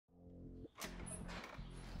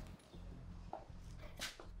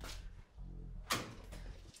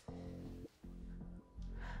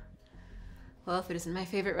Well, if it isn't my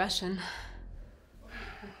favorite Russian.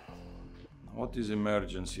 What is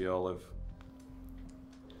emergency, Olive?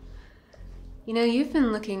 You know, you've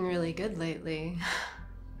been looking really good lately.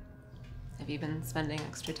 Have you been spending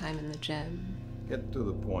extra time in the gym? Get to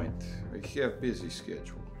the point. I have busy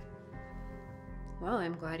schedule. Well,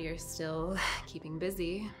 I'm glad you're still keeping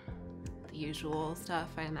busy. The usual stuff,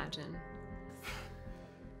 I imagine.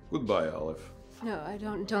 Goodbye, Olive.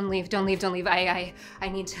 No, don't leave. I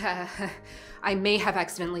need to, I may have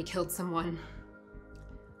accidentally killed someone.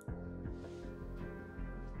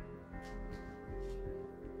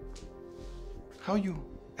 How you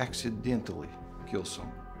accidentally kill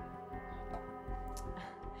someone?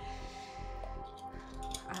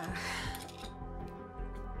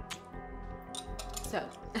 So,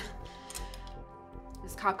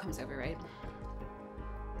 this cop comes over, right?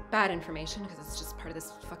 Bad information, because it's just part of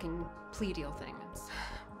this fucking plea deal thing. It's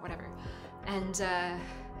whatever. And,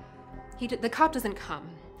 the cop doesn't come.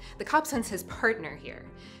 The cop sends his partner here.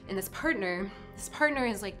 And this partner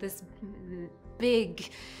is like this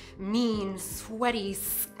big, mean, sweaty,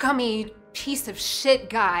 scummy piece of shit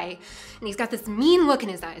guy. And he's got this mean look in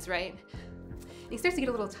his eyes, right? And he starts to get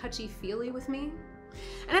a little touchy-feely with me.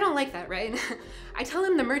 And I don't like that, right? I tell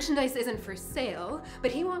him the merchandise isn't for sale,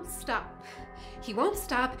 but he won't stop. He won't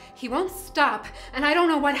stop, he won't stop, and I don't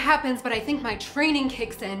know what happens, but I think my training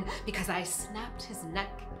kicks in because I snapped his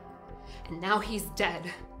neck, and now he's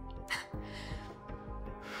dead.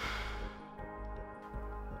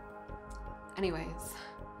 Anyways,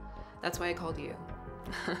 that's why I called you.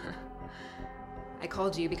 I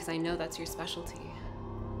called you because I know that's your specialty,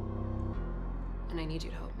 and I need you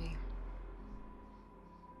to help.